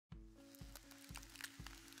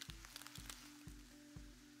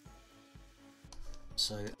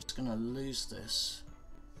So I'm just going to lose this.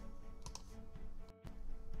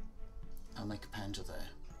 I'll make a panda there.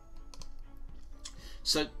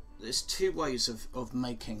 So there's two ways of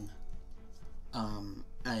making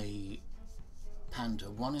a panda.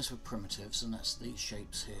 One is with primitives, and that's these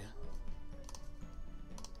shapes here.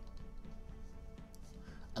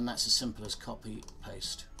 And that's as simple as copy,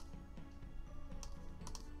 paste.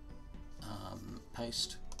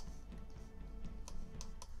 Paste.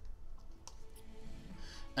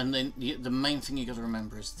 And then the main thing you got to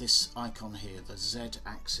remember is this icon here, the Z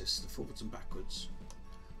axis, the forwards and backwards.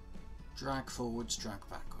 Drag forwards, drag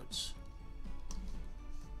backwards.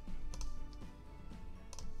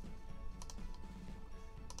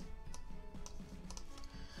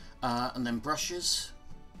 And then brushes.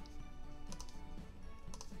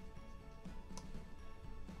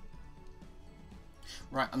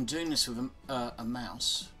 Right, I'm doing this with a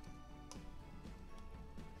mouse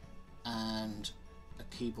and a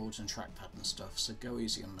keyboard and trackpad and stuff, so go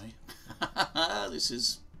easy on me. This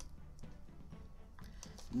is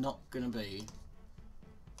not going to be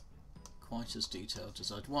quite as detailed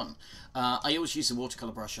as I'd want. I always use the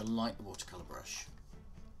watercolour brush. I like the watercolour brush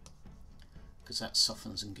because that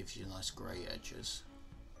softens and gives you nice grey edges.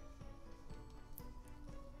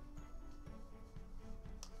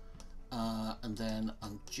 And then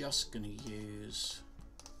I'm just going to use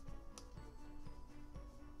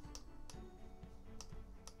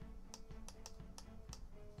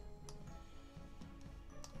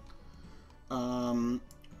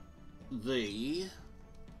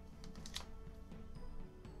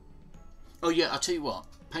oh yeah, I'll tell you what,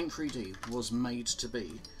 Paint 3D was made to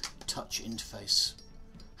be touch interface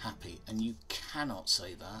happy, and you cannot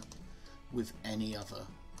say that with any other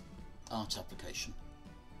art application.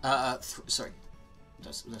 Sorry,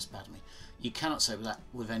 that's bad of me. You cannot say that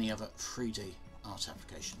with any other 3D art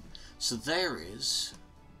application. So there is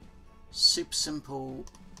super simple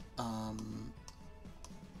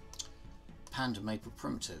Panda made with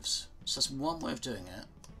primitives. So that's one way of doing it.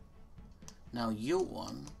 Now your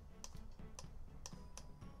one,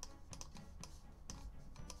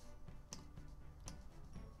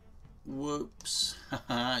 whoops,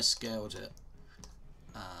 I scaled it.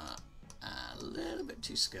 A little bit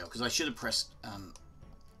too scale, because I should have pressed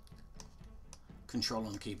Control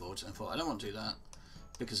on the keyboard and thought I don't want to do that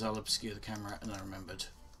because I'll obscure the camera, and I remembered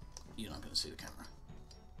you're not going to see the camera.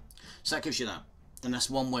 So that gives you that, and that's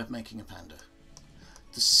one way of making a panda.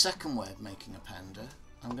 The second way of making a panda,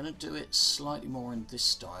 I'm going to do it slightly more in this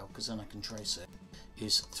style because then I can trace it,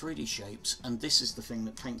 is 3D shapes, and this is the thing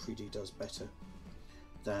that Paint 3D does better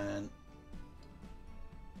than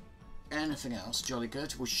anything else. Jolly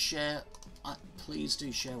good. We'll share. Please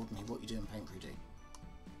do share with me what you do in Paint 3D.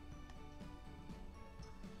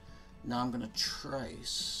 Now I'm going to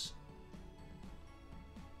trace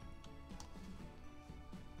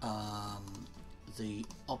the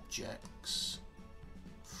objects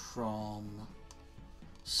from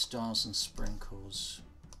Stars and Sprinkles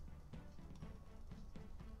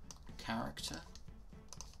character.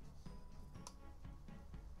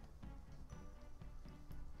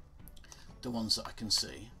 The ones that I can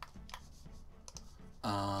see.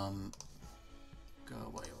 Go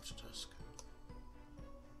away, Autodesk.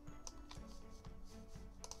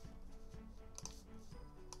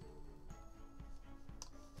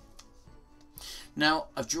 Now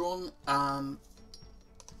I've drawn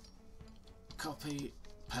copy,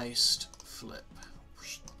 paste, flip.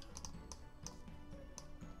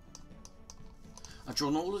 I've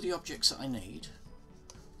drawn all of the objects that I need.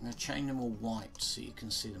 I'm going to change them all white so you can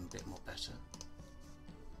see them a bit more better.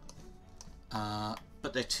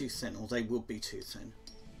 But they're too thin, or they will be too thin.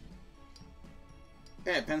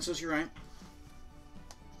 Yeah, pencils, you're right.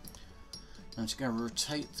 I'm just going to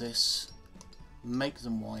rotate this, make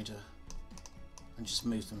them wider, and just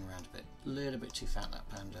move them around a bit. A little bit too fat, that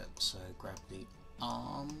panda, so grab the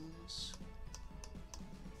arms.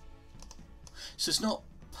 So it's not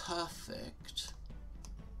perfect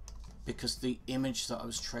because the image that I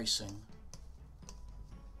was tracing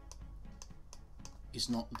is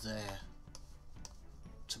not there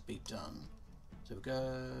to be done. There we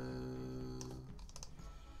go.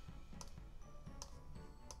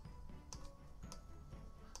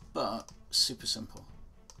 But super simple.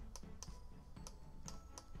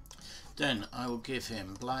 Then I will give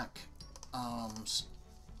him black arms,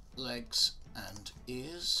 legs and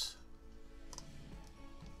ears.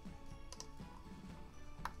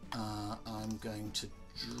 I'm going to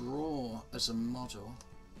draw as a model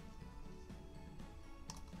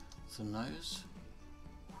the nose.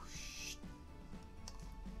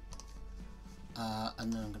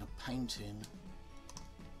 And then I'm going to paint in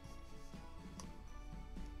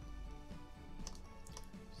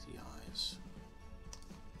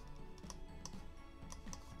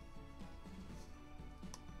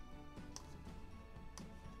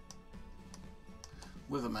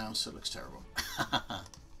With a mouse, it looks terrible.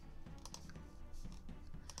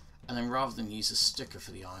 And then rather than use a sticker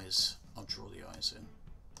for the eyes, I'll draw the eyes in.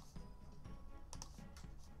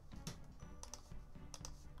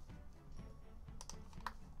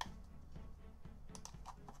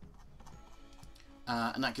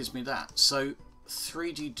 And that gives me that. So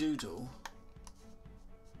 3D Doodle,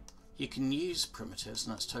 you can use primitives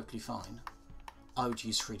and that's totally fine. I would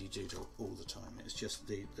use 3D Doodle all the time. It's just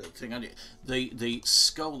the thing I did. The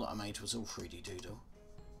skull that I made was all 3D Doodle.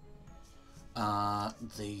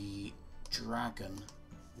 The dragon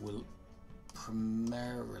will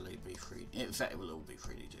primarily be 3D. In fact, it will all be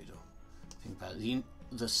 3D Doodle. Think about it.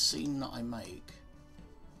 The scene that I make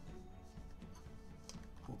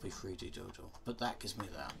will be 3D Doodle, but that gives me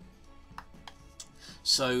that.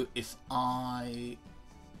 So if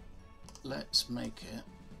let's make it,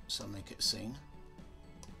 so make it a scene.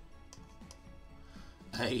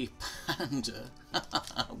 A panda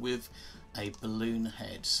with a balloon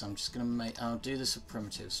head. So I'm just going to I'll do this with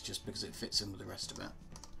primitives just because it fits in with the rest of it.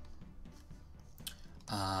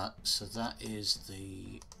 So that is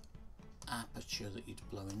the aperture that you'd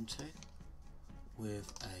blow into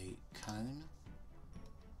with a cone.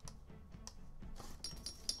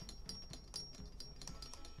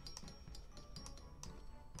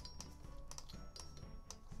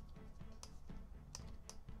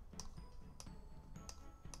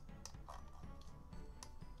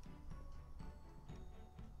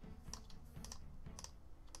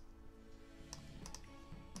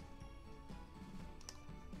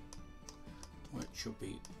 Which will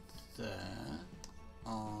be there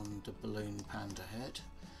on the balloon panda head,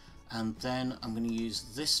 and then I'm going to use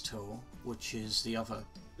this tool, which is the other.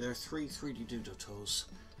 There are 3 3D Doodle tools.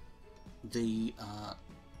 The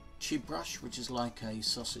tube brush, which is like a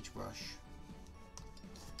sausage brush.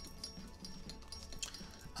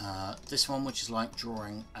 This one, which is like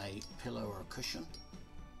drawing a pillow or a cushion.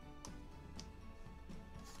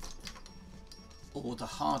 Or the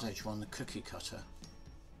hard edge one, the cookie cutter.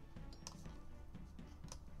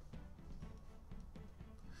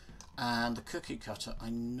 And the cookie cutter,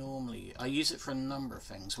 I use it for a number of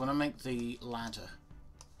things. When I make the ladder,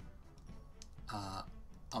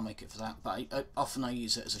 I'll make it for that, but often I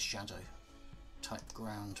use it as a shadow type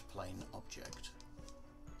ground plane object.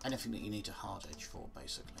 Anything that you need a hard edge for,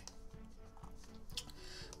 basically.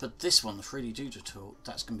 But this one, the 3D Doodle tool,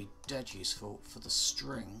 that's going to be dead useful for the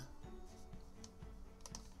string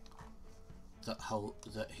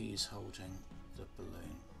that he's holding the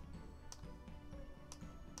balloon.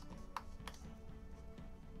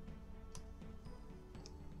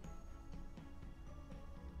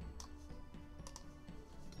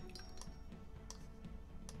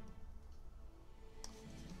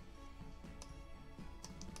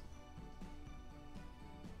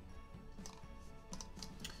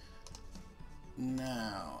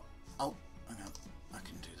 Now, oh, hang on, I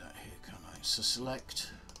can do that here, can't I? So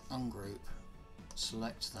select, ungroup,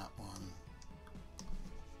 select that one.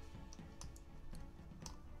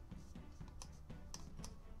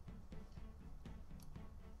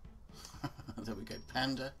 There we go,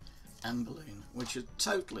 panda and balloon, which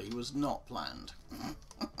totally was not planned.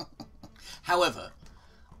 However,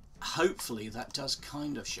 hopefully that does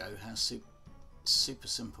kind of show how super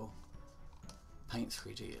simple Paint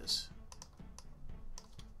 3D is.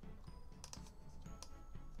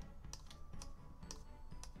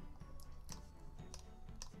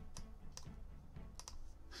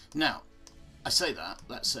 Now, I say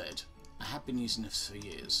that said, I have been using this for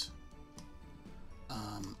years.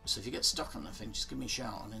 So if you get stuck on anything, just give me a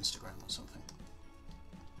shout on Instagram or something.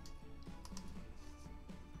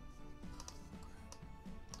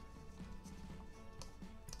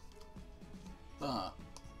 But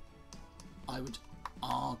I would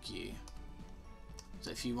argue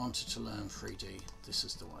that if you wanted to learn 3D, this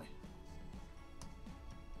is the way.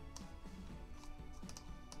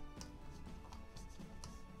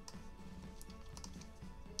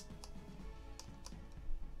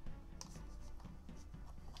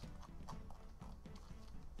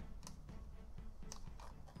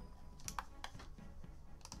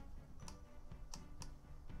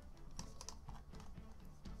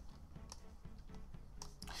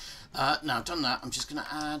 Now I've done that, I'm just going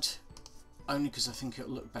to add, only because I think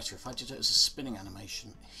it'll look better if I did it as a spinning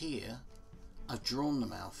animation. Here, I've drawn the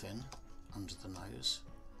mouth in under the nose,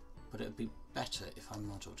 but it would be better if I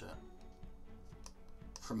modelled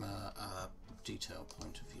it from a detail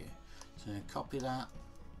point of view. So I'm going to copy that,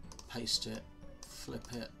 paste it, flip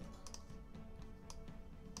it.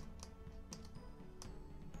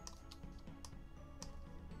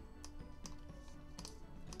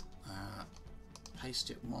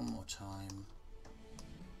 Paste it one more time,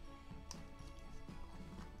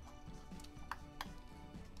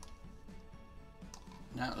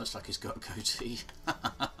 Now it looks like he's got a goatee.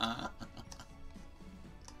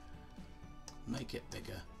 Make it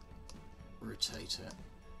bigger. Rotate it.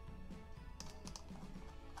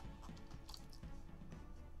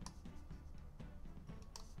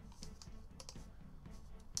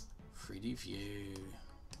 View.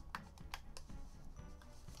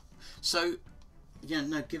 So, yeah,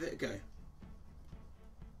 no, give it a go.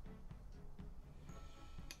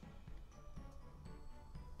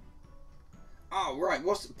 Oh, right.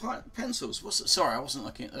 What's the pencils? What's the, sorry, I wasn't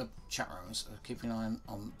looking at the chat room. I was keeping an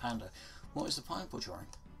eye on Panda. What is the pineapple drawing?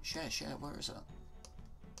 Share. Where is it?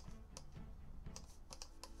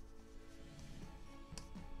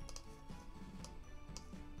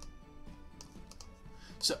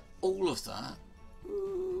 So all of that,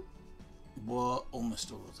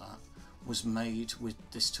 almost all of that, was made with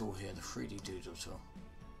this tool here, the 3D Doodle tool.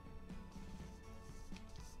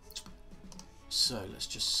 So let's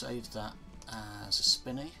just save that as a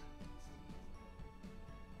spinny.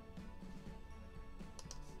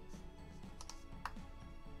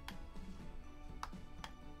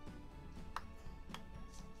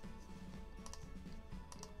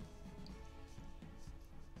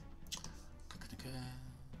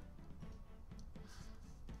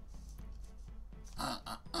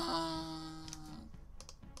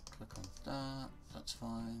 Click on that, that's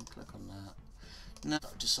fine, click on that. Now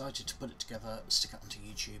I've decided to put it together, stick it onto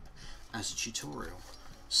YouTube as a tutorial.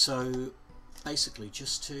 So basically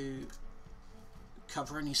just to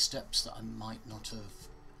cover any steps that I might not have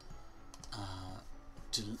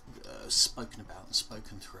spoken about and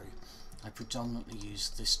spoken through, I predominantly use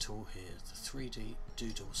this tool here, the 3D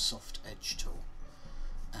Doodle Soft Edge tool,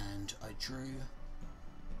 and I drew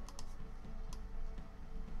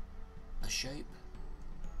a shape,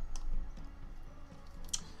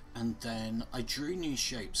 and then I drew new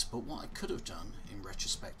shapes, but what I could have done in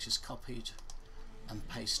retrospect is copied and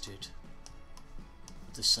pasted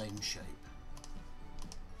the same shape.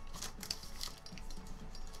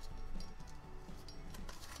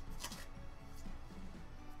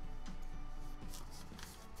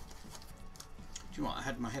 Do you know what, I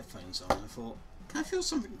had my headphones on and I thought, can I feel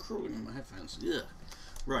something crawling in my headphones? Yeah.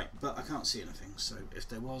 Right, but I can't see anything, so if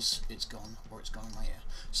there was, it's gone, or it's gone in my ear.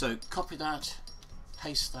 So copy that,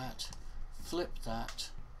 paste that, flip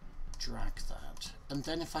that, drag that, and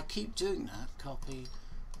then if I keep doing that, copy,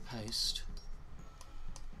 paste,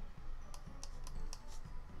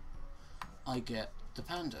 I get the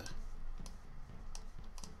panda.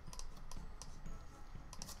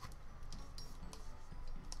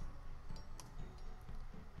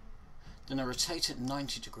 Then I rotate it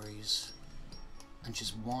 90 degrees and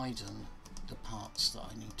just widen the parts that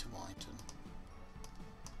I need to widen.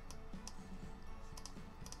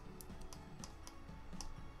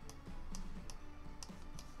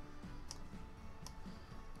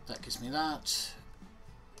 That gives me that.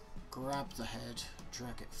 Grab the head,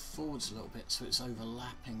 drag it forwards a little bit so it's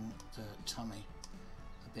overlapping the tummy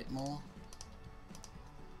a bit more.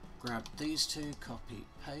 Grab these two, copy,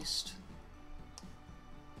 paste.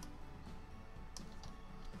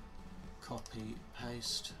 Copy,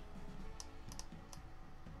 paste.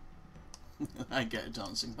 I get a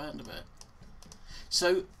dancing panda bit.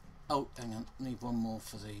 So, oh, hang on, need one more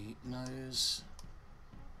for the nose.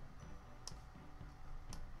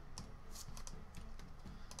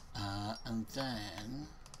 And then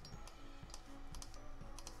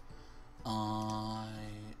I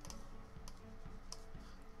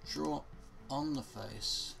draw on the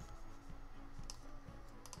face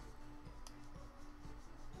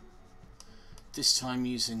this time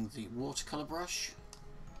using the watercolor brush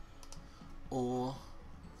or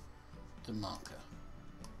the marker.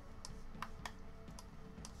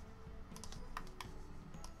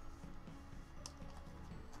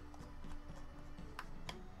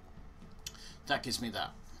 That gives me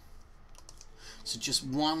that. So just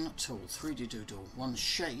one tool, 3D Doodle, one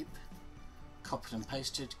shape, copied and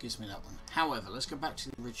pasted, gives me that one. However, let's go back to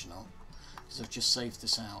the original, because I've just saved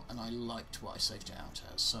this out and I liked what I saved it out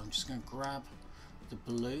as. So I'm just going to grab the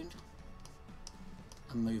balloon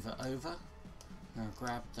and move it over. I'm going to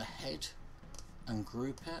grab the head and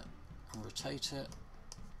group it and rotate it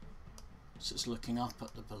so it's looking up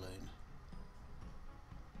at the balloon.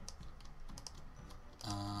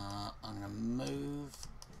 I'm going to move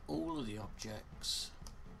all of the objects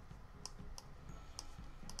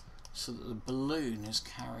so that the balloon is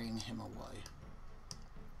carrying him away.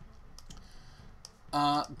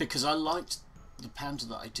 Because I liked the panda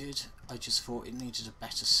that I did, I just thought it needed a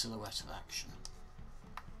better silhouette of action.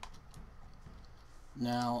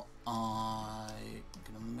 Now I'm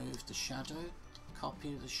going to move the shadow,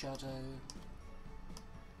 copy the shadow,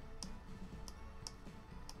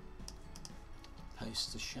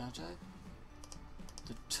 paste the shadow.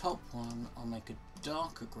 The top one I'll make a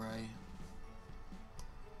darker grey.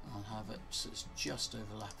 I'll have it so it's just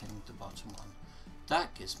overlapping the bottom one.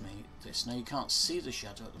 That gives me this. Now you can't see the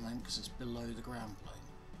shadow at the moment because it's below the ground plane.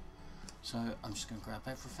 So I'm just going to grab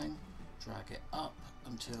everything, drag it up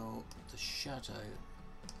until the shadow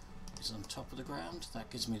is on top of the ground. That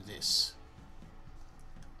gives me this.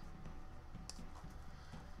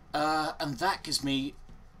 And that gives me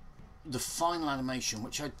the final animation,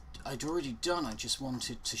 which I'd already done. I just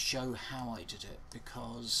wanted to show how I did it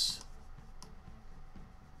because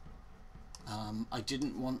I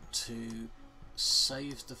didn't want to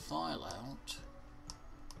save the file out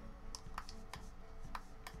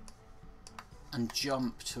and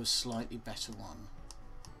jump to a slightly better one,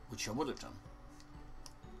 which I would have done.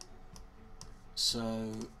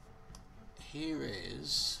 So here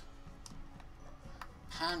is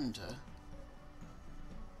Panda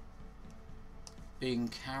being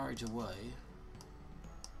carried away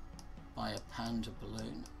by a panda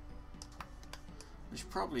balloon, which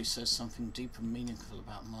probably says something deep and meaningful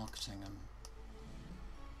about marketing and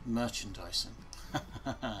merchandising.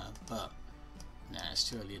 But nah, it's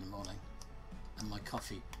too early in the morning and my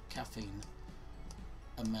caffeine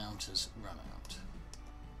amount has run out.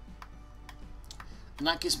 And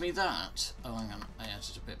that gives me that. Oh, hang on, I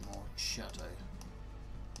added a bit more shadow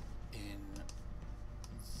in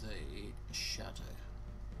the shadow.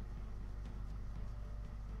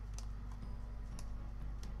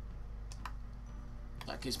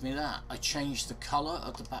 That gives me that. I changed the colour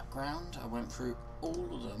of the background. I went through all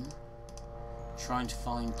of them trying to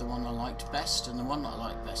find the one I liked best, and the one that I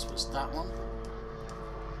liked best was that one.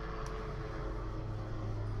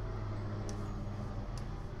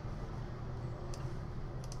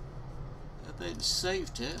 I then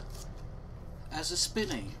saved it as a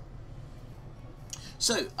spinny.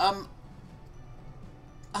 So, I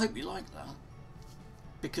hope you like that,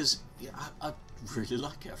 because yeah, I really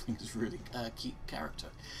like it. I think it's a really cute character.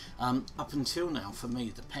 Up until now, for me,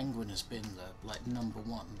 the penguin has been the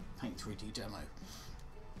 #1 Paint 3D demo,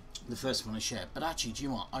 the first one I shared. But actually, do you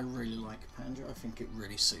know what? I really like Panda. I think it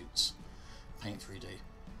really suits Paint 3D.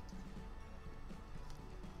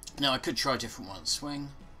 Now I could try different ones: swing,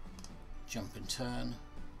 jump and turn,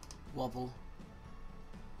 wobble,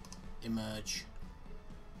 emerge,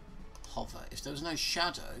 hover. If there was no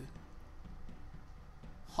shadow,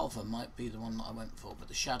 hover might be the one that I went for, but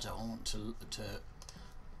the shadow I want to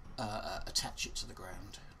attach it to the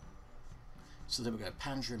ground. So there we go,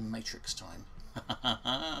 Panda in Matrix time.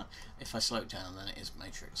 If I slow it down, then it is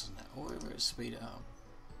Matrix, isn't it? Or let's speed it up.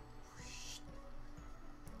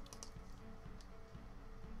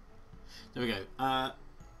 There we go.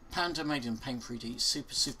 Panda made in Paint 3D.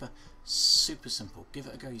 Super simple. Give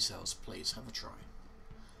it a go yourselves, please. Have a try.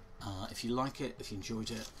 If you like it, if you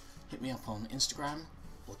enjoyed it, hit me up on Instagram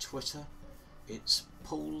or Twitter. It's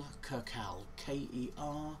Paul Kercal,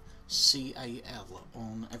 Kercal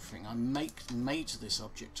on everything. I made this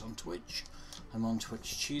object on Twitch. I'm on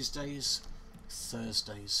Twitch Tuesdays,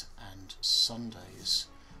 Thursdays and Sundays.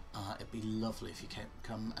 It'd be lovely if you can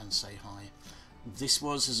come and say hi. This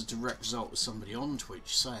was as a direct result of somebody on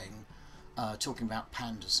Twitch saying, talking about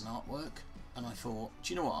pandas and artwork, and I thought,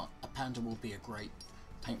 do you know what, a panda will be a great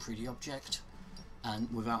Paint 3D object, and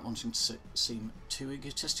without wanting to seem too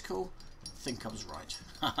egotistical, I think I was right.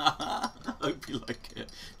 Hope you like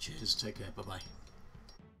it. Cheers, take care, bye bye.